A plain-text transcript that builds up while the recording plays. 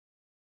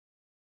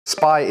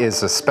SPIE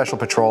is a special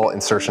patrol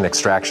insertion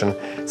extraction.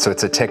 So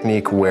it's a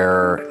technique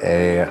where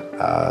a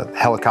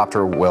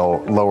helicopter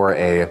will lower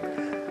a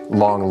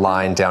long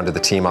line down to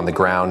the team on the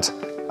ground.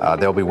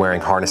 They'll be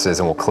wearing harnesses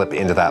and will clip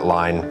into that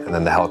line, and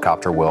then the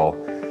helicopter will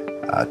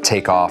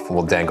take off and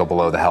will dangle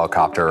below the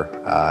helicopter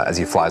as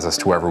he flies us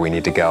to wherever we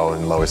need to go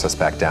and lowers us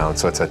back down.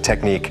 So it's a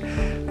technique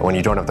when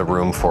you don't have the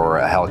room for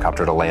a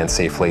helicopter to land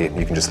safely,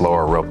 you can just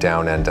lower a rope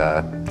down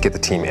and get the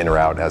team in or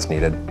out as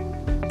needed.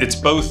 It's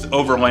both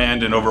over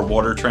land and over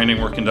water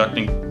training we're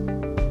conducting.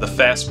 The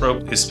fast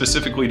rope is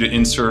specifically to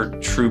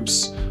insert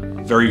troops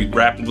very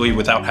rapidly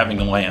without having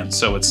to land.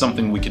 So it's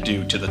something we could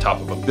do to the top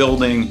of a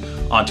building,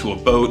 onto a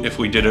boat if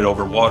we did it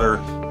over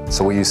water.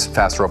 So we use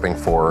fast roping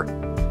for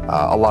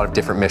a lot of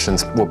different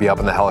missions. We'll be up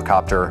in the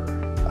helicopter,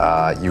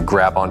 you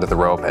grab onto the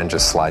rope and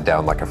just slide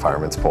down like a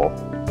fireman's pole.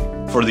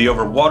 For the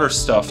overwater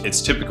stuff,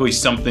 it's typically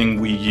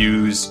something we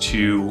use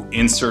to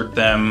insert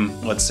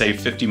them, let's say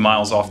 50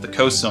 miles off the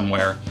coast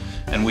somewhere,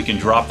 and we can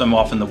drop them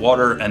off in the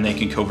water and they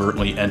can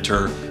covertly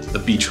enter the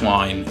beach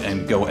line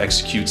and go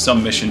execute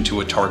some mission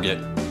to a target.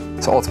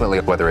 So ultimately,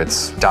 whether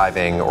it's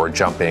diving or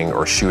jumping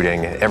or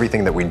shooting,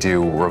 everything that we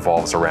do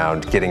revolves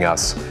around getting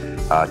us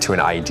to an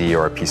IED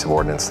or a piece of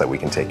ordnance that we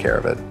can take care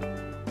of it.